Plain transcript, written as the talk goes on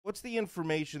what's the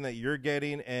information that you're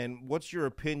getting, and what's your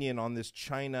opinion on this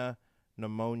China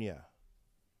pneumonia?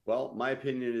 Well, my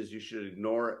opinion is you should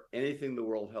ignore anything the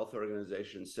World Health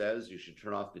Organization says. You should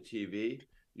turn off the TV.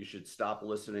 You should stop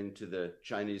listening to the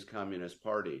Chinese Communist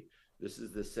Party. This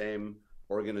is the same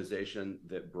organization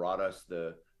that brought us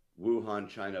the Wuhan,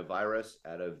 China virus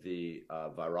out of the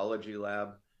virology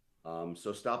lab.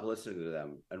 So stop listening to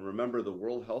them. And remember, the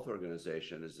World Health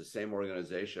Organization is the same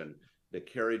organization that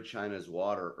carried China's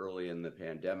water early in the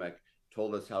pandemic,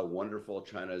 told us how wonderful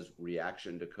China's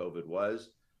reaction to COVID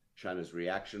was. China's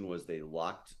reaction was they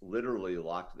literally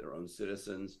locked their own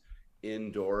citizens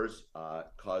indoors,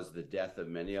 caused the death of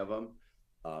many of them.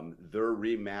 They're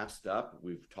remasked up.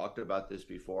 We've talked about this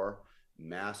before.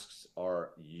 Masks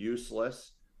are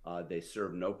useless. They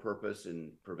serve no purpose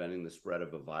in preventing the spread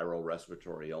of a viral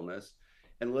respiratory illness.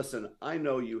 And listen, I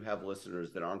know you have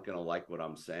listeners that aren't going to like what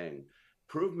I'm saying.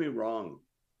 Prove me wrong.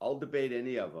 I'll debate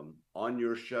any of them on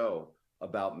your show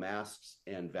about masks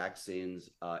and vaccines,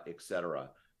 etc.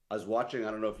 I was watching,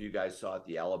 I don't know if you guys saw it,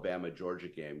 the Alabama-Georgia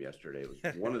game yesterday. It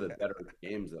was one of the better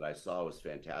games that I saw. It was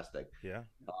fantastic. Yeah.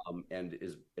 And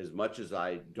as much as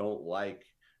I don't like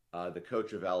the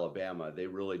coach of Alabama, they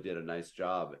really did a nice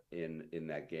job in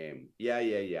that game. Yeah,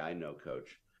 I know,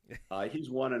 Coach. He's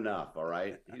won enough, all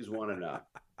right? He's won enough.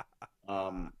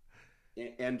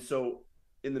 And so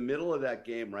in the middle of that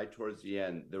game, right towards the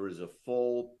end, there was a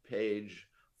full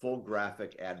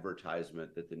graphic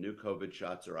advertisement that the new COVID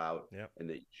shots are out. Yep. And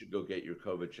that you should go get your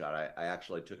COVID shot. I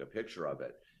actually took a picture of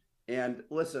it. And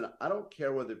listen, I don't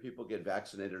care whether people get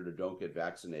vaccinated or don't get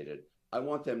vaccinated. I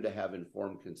want them to have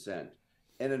informed consent.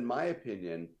 And in my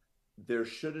opinion, there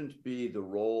shouldn't be the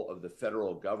role of the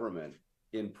federal government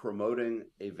in promoting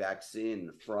a vaccine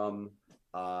from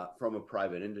a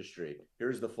private industry.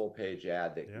 Here's the full page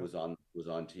ad that was on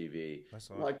TV.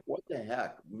 I'm like, what the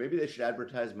heck? Maybe they should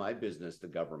advertise my business to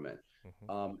government.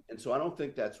 And so I don't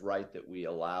think that's right that we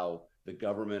allow the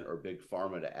government or big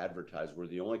pharma to advertise. We're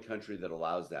the only country that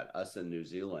allows that, us and New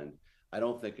Zealand. I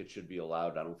don't think it should be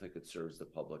allowed. I don't think it serves the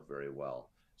public very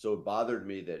well. So it bothered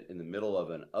me that in the middle of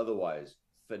an otherwise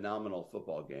phenomenal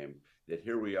football game, that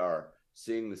here we are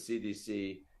seeing the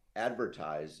CDC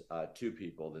advertise to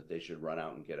people that they should run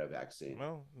out and get a vaccine.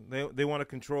 Well, they want to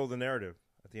control the narrative.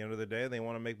 At the end of the day, they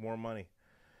want to make more money.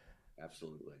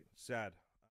 Absolutely. Sad.